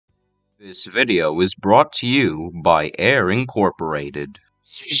This video is brought to you by Air Incorporated.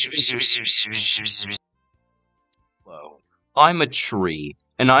 Hello, I'm a tree,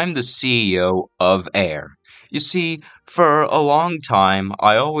 and I'm the CEO of Air. You see, for a long time,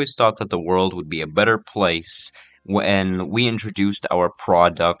 I always thought that the world would be a better place when we introduced our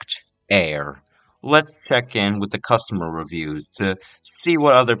product, Air. Let's check in with the customer reviews to see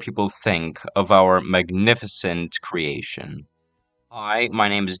what other people think of our magnificent creation. Hi, my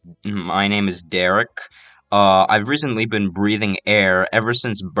name is Derek. I've recently been breathing air ever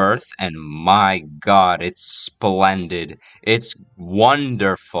since birth, and my God, it's splendid. It's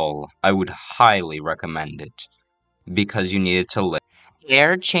wonderful. I would highly recommend it because you need it to live.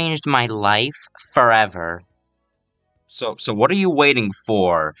 Air changed my life forever. So what are you waiting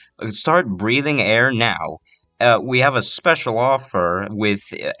for? Start breathing air now. We have a special offer with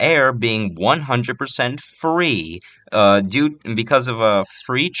air being 100% free, due because of a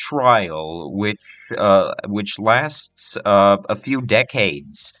free trial which lasts a few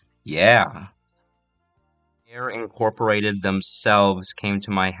decades. Yeah. Air Incorporated themselves came to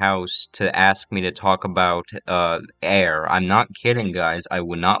my house to ask me to talk about air. I'm not kidding, guys. I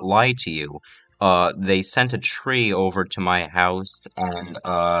would not lie to you. They sent a tree over to my house and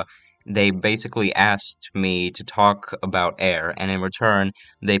they basically asked me to talk about air, and in return,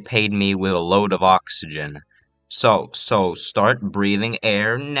 they paid me with a load of oxygen. So start breathing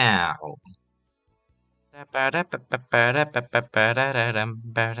air now.